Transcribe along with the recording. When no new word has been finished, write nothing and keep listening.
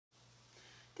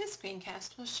This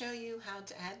screencast will show you how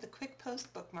to add the Quickpost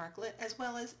bookmarklet as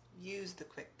well as use the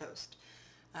Quickpost.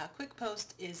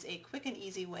 Quickpost is a quick and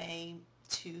easy way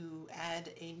to add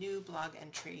a new blog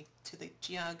entry to the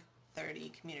Geog 30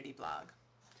 community blog.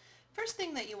 First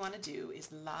thing that you want to do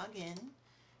is log in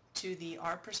to the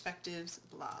Our Perspectives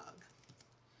blog,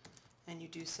 and you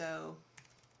do so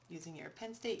using your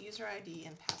Penn State user ID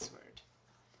and password,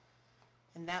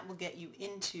 and that will get you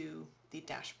into the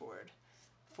dashboard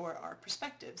for Our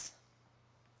Perspectives.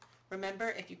 Remember,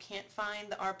 if you can't find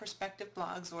the Our Perspective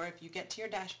blogs, or if you get to your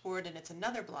dashboard and it's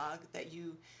another blog that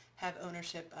you have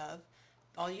ownership of,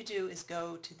 all you do is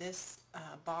go to this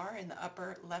bar in the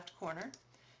upper left corner,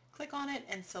 click on it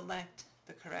and select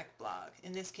the correct blog.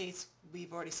 In this case,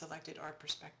 we've already selected Our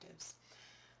Perspectives.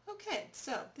 Okay,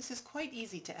 so this is quite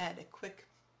easy to add a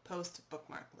Quickpost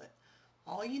bookmarklet.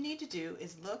 All you need to do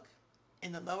is look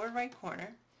in the lower right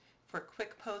corner for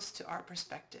Quickpost to Our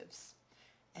Perspectives.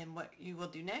 And what you will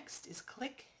do next is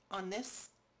click on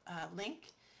this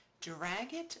link,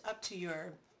 drag it up to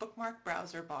your bookmark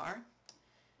browser bar,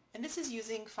 and this is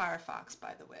using Firefox,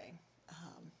 by the way.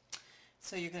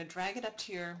 So you're going to drag it up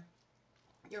to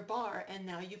your bar, and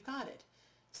now you've got it.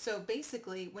 So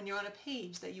basically, when you're on a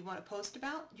page that you want to post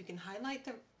about, you can highlight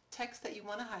the text that you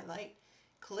want to highlight,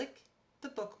 click the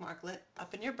bookmarklet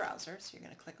up in your browser, so you're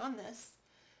going to click on this,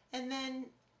 and then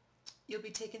you'll be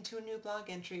taken to a new blog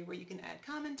entry where you can add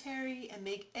commentary and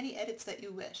make any edits that you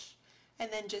wish,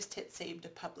 and then just hit save to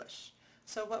publish.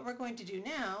 So what we're going to do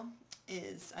now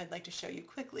is I'd like to show you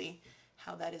quickly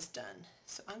how that is done.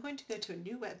 So I'm going to go to a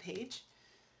new web page.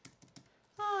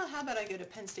 How about I go to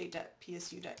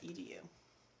pennstate.psu.edu,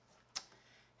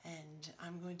 and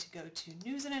I'm going to go to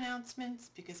news and announcements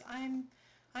because I'm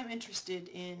interested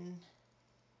in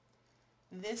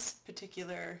this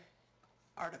particular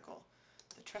article.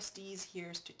 The trustees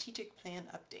here strategic plan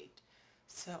update.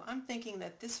 So I'm thinking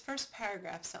that this first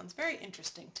paragraph sounds very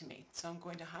interesting to me. So I'm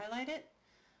going to highlight it,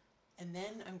 and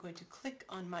then I'm going to click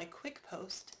on my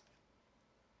Quickpost.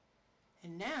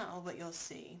 And now what you'll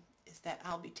see is that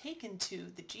I'll be taken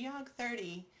to the Geog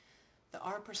 30, the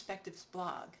Our Perspectives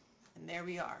blog. And there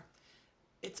we are.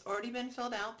 It's already been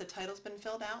filled out. The title's been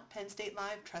filled out. Penn State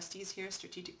Live, trustees here,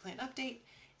 strategic plan update.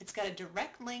 It's got a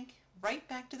direct link right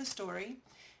back to the story.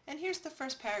 And here's the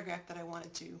first paragraph that I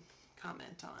wanted to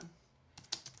comment on.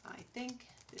 I think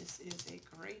this is a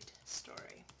great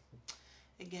story.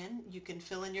 Again, you can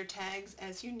fill in your tags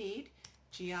as you need.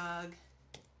 Geog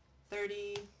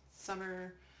 30,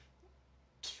 summer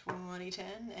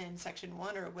 2010, and section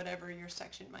 1, or whatever your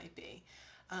section might be.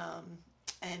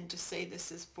 And just say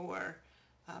this is for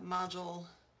module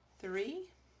 3.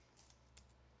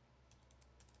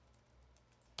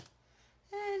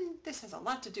 And this has a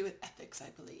lot to do with ethics, I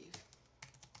believe.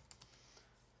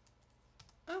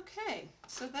 Okay,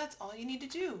 so that's all you need to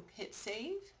do. Hit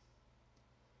save,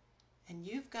 and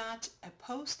you've got a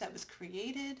post that was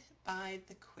created by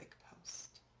the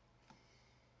Quickpost.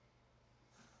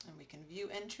 And we can view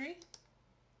entry.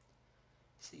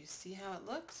 So you see how it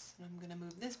looks. And I'm going to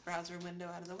move this browser window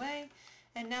out of the way.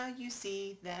 And now you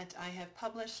see that I have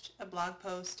published a blog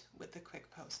post with the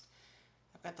Quickpost.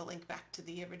 I've got the link back to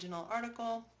the original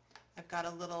article. I've got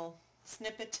a little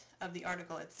snippet of the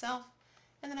article itself.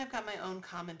 And then I've got my own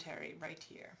commentary right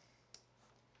here.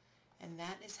 And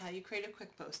that is how you create a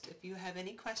Quickpost. If you have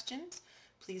any questions,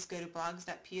 please go to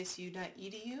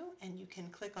blogs.psu.edu, and you can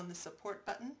click on the support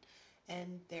button,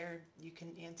 and there you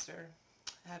can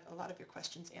have a lot of your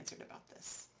questions answered about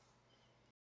this.